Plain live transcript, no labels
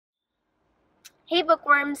Hey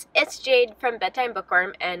bookworms, it's Jade from Bedtime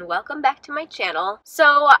Bookworm and welcome back to my channel.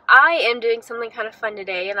 So I am doing something kind of fun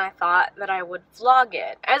today and I thought that I would vlog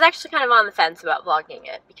it. I was actually kind of on the fence about vlogging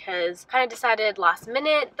it because I kind of decided last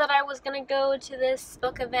minute that I was going to go to this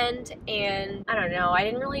book event and I don't know, I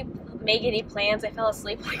didn't really make any plans. I fell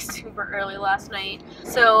asleep like super early last night.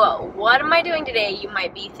 So what am I doing today, you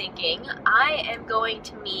might be thinking? I am going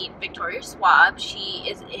to meet Victoria Schwab. She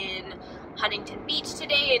is in Huntington Beach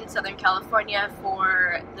today in Southern California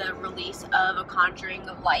for the release of A Conjuring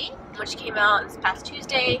of Light, which came out this past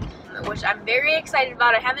Tuesday, which I'm very excited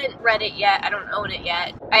about. I haven't read it yet. I don't own it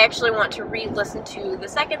yet. I actually want to re-listen to the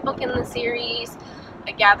second book in the series,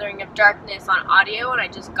 A Gathering of Darkness, on audio, and I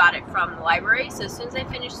just got it from the library. So as soon as I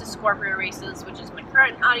finish the Scorpio Races, which is my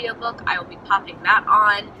current audiobook, I will be popping that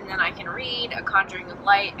on, and then I can read A Conjuring of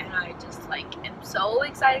Light, and I just am so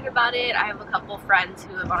excited about it. I have a couple friends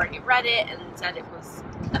who have already read it and said it was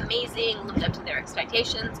amazing, lived up to their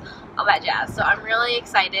expectations, all that jazz. So I'm really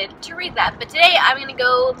excited to read that. But today I'm going to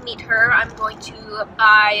go meet her. I'm going to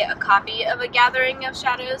buy a copy of A Gathering of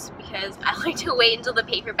Shadows because I like to wait until the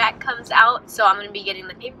paperback comes out. So I'm going to be getting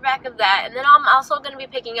the paperback of that, and then I'm also going to be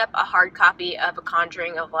picking up a hard copy of A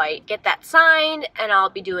Conjuring of Light, get that signed, and I'll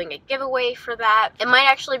be doing a giveaway for that. It might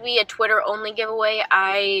actually be a Twitter only giveaway.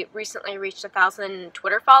 I recently reached 1,000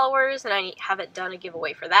 Twitter followers and I haven't done a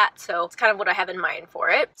giveaway for that, so it's kind of what I have in mind for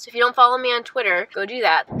it. So if you don't follow me on Twitter, go do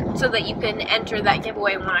that so that you can enter that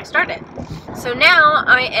giveaway when I start it. So now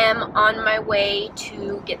I am on my way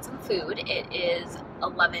to get some food. It is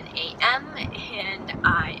 11 a.m. and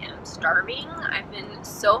I am starving. I've been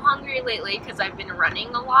so hungry lately because I've been running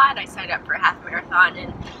a lot. I signed up for a half marathon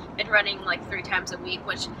and been running like 3 times a week,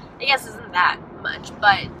 which I guess isn't that much,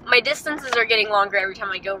 but my distances are getting longer every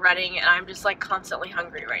time I go running and I'm just constantly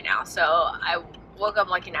hungry right now. So I woke up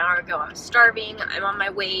like an hour ago. I'm starving. I'm on my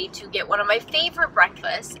way to get one of my favorite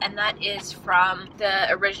breakfasts, and that is from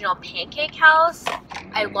the original Pancake House.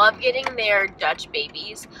 I love getting their Dutch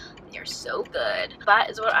babies. They're so good.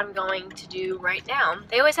 That is what I'm going to do right now.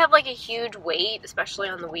 They always have a huge wait, especially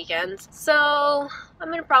on the weekends, so I'm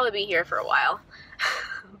gonna probably be here for a while.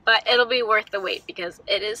 But it'll be worth the wait because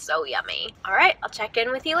it is so yummy. Alright, I'll check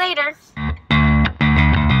in with you later.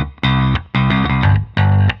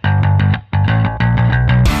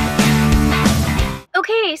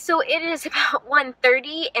 Okay, so it is about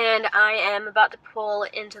 1:30 and I am about to pull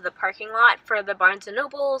into the parking lot for the Barnes &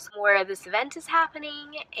 Nobles where this event is happening,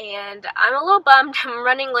 and I'm a little bummed. I'm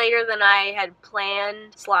running later than I had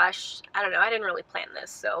planned, I don't know, I didn't really plan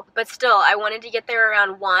this, but still, I wanted to get there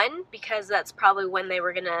around 1 because that's probably when they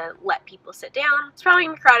were gonna let people sit down. It's probably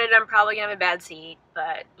gonna be crowded, I'm probably gonna have a bad seat,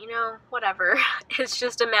 but whatever. It's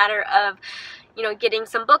just a matter of getting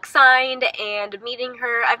some books signed and meeting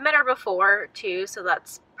her. I've met her before too, so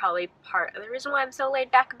that's probably part of the reason why I'm so laid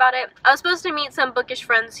back about it. I was supposed to meet some bookish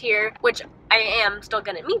friends here, which I am still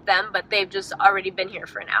gonna meet them, but they've just already been here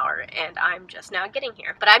for an hour and I'm just now getting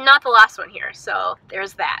here. But I'm not the last one here, so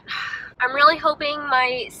there's that. I'm really hoping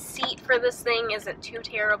my seat for this thing isn't too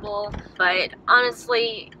terrible, but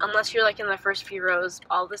honestly, unless you're in the first few rows,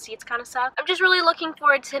 all the seats kind of suck. I'm just really looking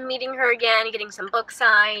forward to meeting her again, getting some books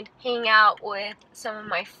signed, hanging out with some of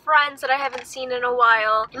my friends that I haven't seen in a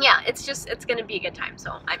while. And yeah, it's gonna be a good time,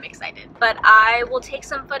 so I'm excited. But I will take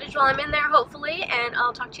some footage while I'm in there, hopefully, and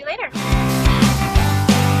I'll talk to you later.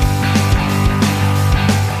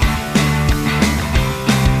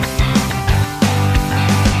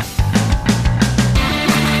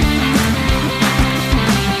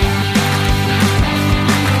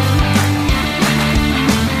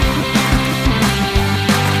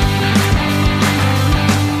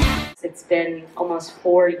 It's been almost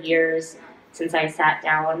 4 years since I sat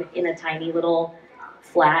down in a tiny little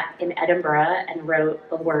flat in Edinburgh and wrote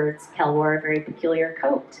the words "Kel wore a very peculiar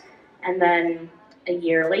coat." And then a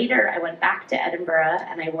year later, I went back to Edinburgh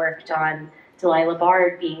and I worked on Delilah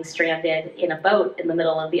Bard being stranded in a boat in the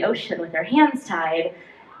middle of the ocean with her hands tied.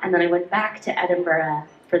 And then I went back to Edinburgh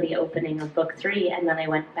for the opening of book 3, and then I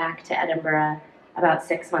went back to Edinburgh about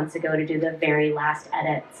 6 months ago to do the very last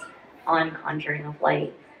edits on Conjuring of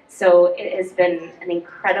Light. So it has been an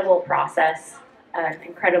incredible process, an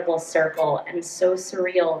incredible circle, and so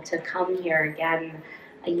surreal to come here again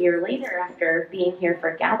a year later after being here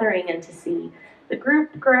for Gathering and to see the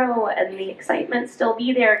group grow and the excitement still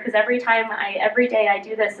be there, because every day I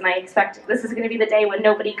do this and I expect this is going to be the day when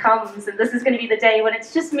nobody comes and this is going to be the day when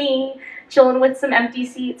it's just me chilling with some empty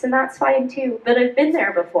seats, and that's fine too. But I've been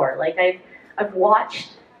there before. I've watched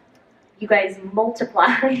you guys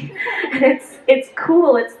multiply. And it's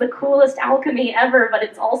cool. It's the coolest alchemy ever, but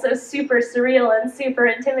it's also super surreal and super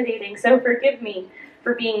intimidating. So forgive me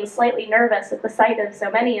for being slightly nervous at the sight of so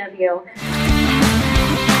many of you.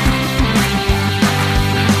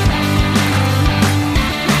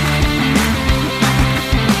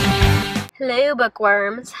 Hello,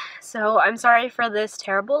 bookworms. So I'm sorry for this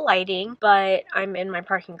terrible lighting, but I'm in my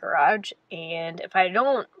parking garage, and if I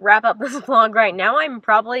don't wrap up this vlog right now, I'm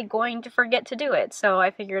probably going to forget to do it. So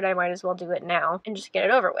I figured I might as well do it now and just get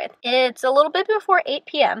it over with. It's a little bit before 8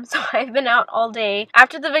 p.m., so I've been out all day.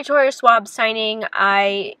 After the Victoria Schwab signing,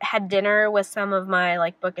 I had dinner with some of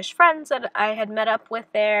my bookish friends that I had met up with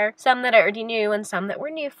there. Some that I already knew and some that were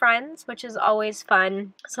new friends, which is always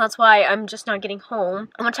fun. So that's why I'm just not getting home.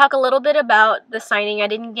 I'm gonna talk a little bit about the signing. I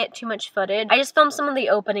didn't get too much footage. I just filmed some of the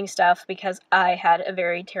opening stuff because I had a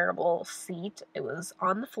very terrible seat. It was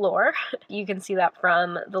on the floor. You can see that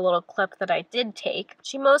from the little clip that I did take.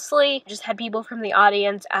 She mostly just had people from the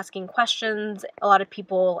audience asking questions. A lot of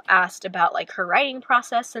people asked about her writing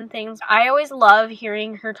process and things. I always love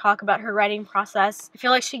hearing her talk about her writing process. I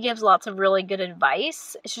feel like she gives lots of really good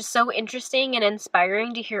advice. It's just so interesting and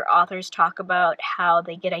inspiring to hear authors talk about how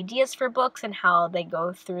they get ideas for books and how they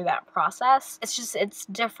go through that process. It's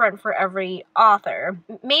different for every author.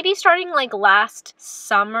 Maybe starting last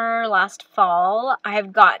summer, last fall, I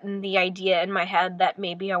have gotten the idea in my head that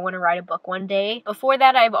maybe I want to write a book one day. Before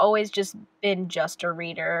that, I've always just been just a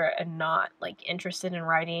reader and not interested in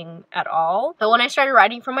writing at all. But when I started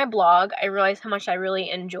writing for my blog, I realized how much I really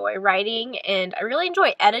enjoy writing, and I really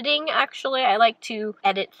enjoy editing. Actually, I like to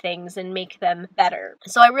edit things and make them better.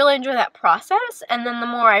 So I really enjoy that process, and then the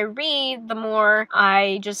more I read, the more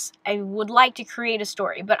I would like to create a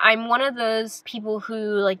story. But I'm one of those people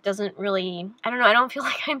who doesn't really, I don't know, I don't feel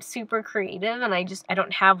like I'm super creative, and I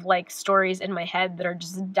don't have stories in my head that are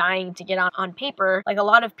just dying to get on paper. A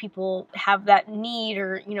lot of people have that need,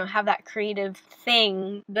 or have that creative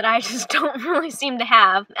thing that I just don't really seem to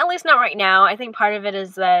have, at least not right now. I think part of it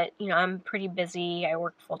is that I'm pretty busy. I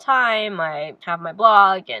work full time, I have my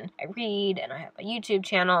blog, and I read, and I have a YouTube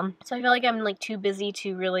channel, so I feel like I'm too busy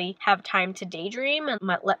to really have time to daydream and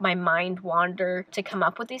let my mind wander to come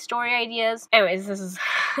up with these story ideas. Anyways, this is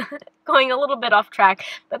going a little bit off track,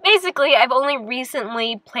 but basically I've only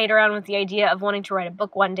recently played around with the idea of wanting to write a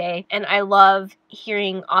book one day, and I love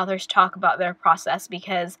hearing authors talk about their process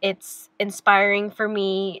because it's inspiring for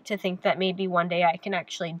me to think that maybe one day I can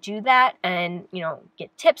actually do that and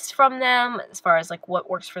get tips from them as far as what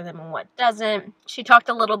works for them and what doesn't. She talked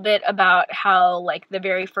a little bit about how the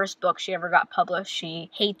very first book she ever got published, she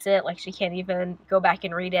hates it. She can't even go back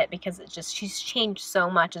and read it because she's changed so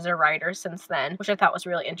much as a writer since then, which I thought was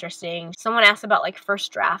really interesting. Someone asked about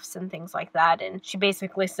first drafts and things like that, and she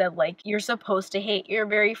basically said you're supposed to hate your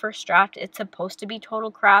very first draft. It's supposed to be total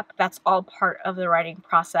crap. That's all part of the writing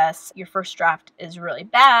process. Your first draft is really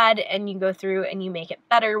bad, and you go through and you make it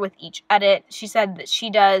better with each edit. She said that she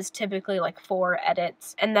does typically 4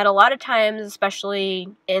 edits, and that a lot of times, especially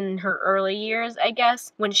in her early years, I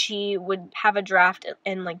guess, when she would have a draft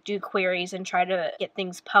and do queries and try to get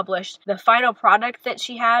things published, the final product that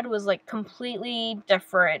she had was completely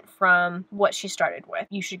different from what she started with.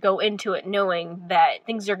 You should go into it knowing that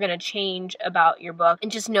things are going to change about your book,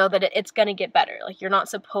 and just know that it's going to get better. You're not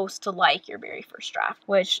supposed to like your very first draft,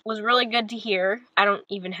 which was really good to hear. I don't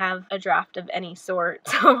even have a draft of any sort,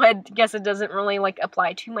 so I guess it doesn't really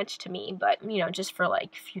apply too much to me, but just for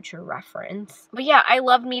future reference. But yeah, I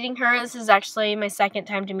love meeting her. This is actually my second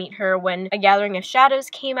time to meet her. When A Gathering of Shadows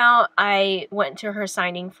came out, I went to her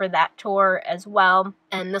signing for that tour as well.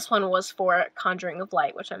 And this one was for A Conjuring of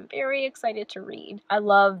Light, which I'm very excited to read. I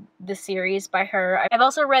love the series by her. I've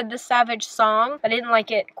also read The Savage Song. I didn't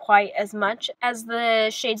like it quite as much as the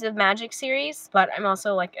Shades of Magic series, but I'm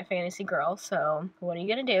also a fantasy girl, so what are you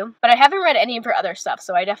gonna do? But I haven't read any of her other stuff,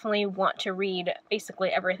 so I definitely want to read basically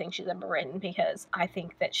everything she's ever written because I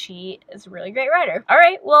think that she is a really great writer.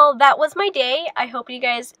 Alright, well, that was my day. I hope you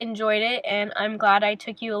guys enjoyed it, and I'm glad I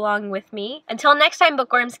took you along with me. Until next time,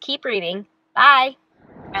 bookworms, keep reading. Bye!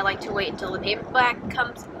 I like to wait until the paperback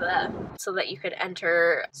comes so that you could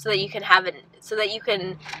enter, so that you can have it, so that you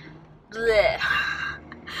can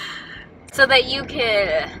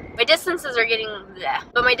my distances are getting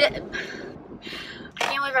but I can't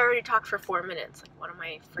believe I already talked for 4 minutes. What am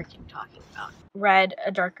I freaking talking about? Read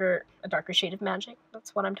a darker shade of magic.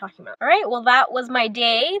 That's what I'm talking about. Alright, well, that was my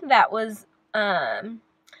day. That was alright,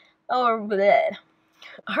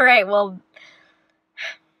 well,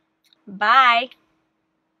 bye.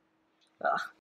 Ugh.